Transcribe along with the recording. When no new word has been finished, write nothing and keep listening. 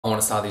I want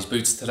to style these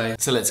boots today,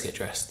 so let's get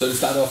dressed. So to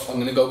start off, I'm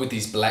going to go with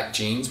these black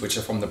jeans, which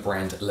are from the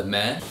brand Le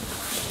Mer.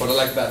 What I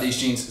like about these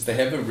jeans is they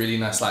have a really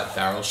nice like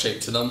barrel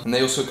shape to them, and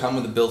they also come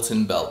with a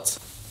built-in belt.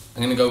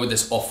 I'm going to go with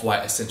this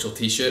off-white essential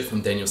t-shirt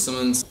from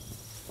Simmons.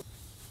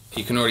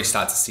 You can already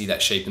start to see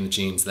that shape in the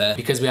jeans there.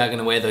 Because we are going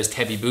to wear those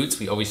Tabi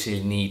boots, we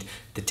obviously need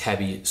the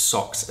Tabi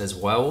socks as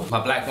well. My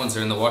black ones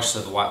are in the wash,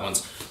 so the white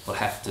ones will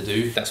have to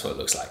do. That's what it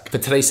looks like. For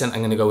today's scent, I'm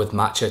going to go with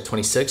Matcha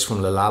 26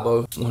 from Le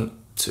Labo. 1,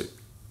 2,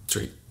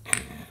 3.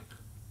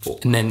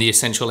 And then the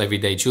essential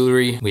everyday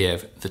jewelry, we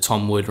have the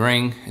Tom Wood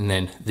ring and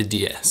then the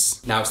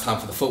DS. Now it's time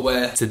for the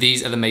footwear. So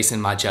these are the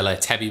Mason Margiela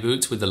Tabi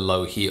boots with the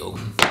low heel.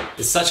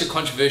 It's such a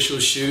controversial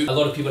shoe. A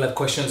lot of people have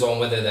questions on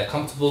whether they're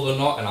comfortable or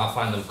not, and I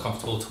find them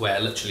comfortable to wear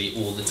literally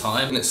all the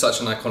time. And it's such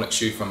an iconic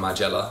shoe from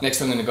Margiela.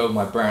 Next I'm gonna go with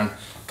my brown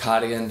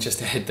cardigan just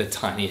to add the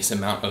tiniest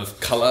amount of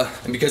color.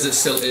 And because it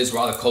still is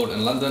rather cold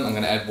in London, I'm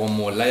gonna add one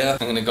more layer.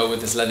 I'm gonna go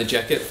with this leather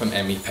jacket from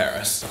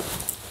Paris.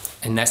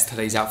 And that's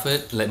today's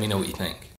outfit. Let me know what you think.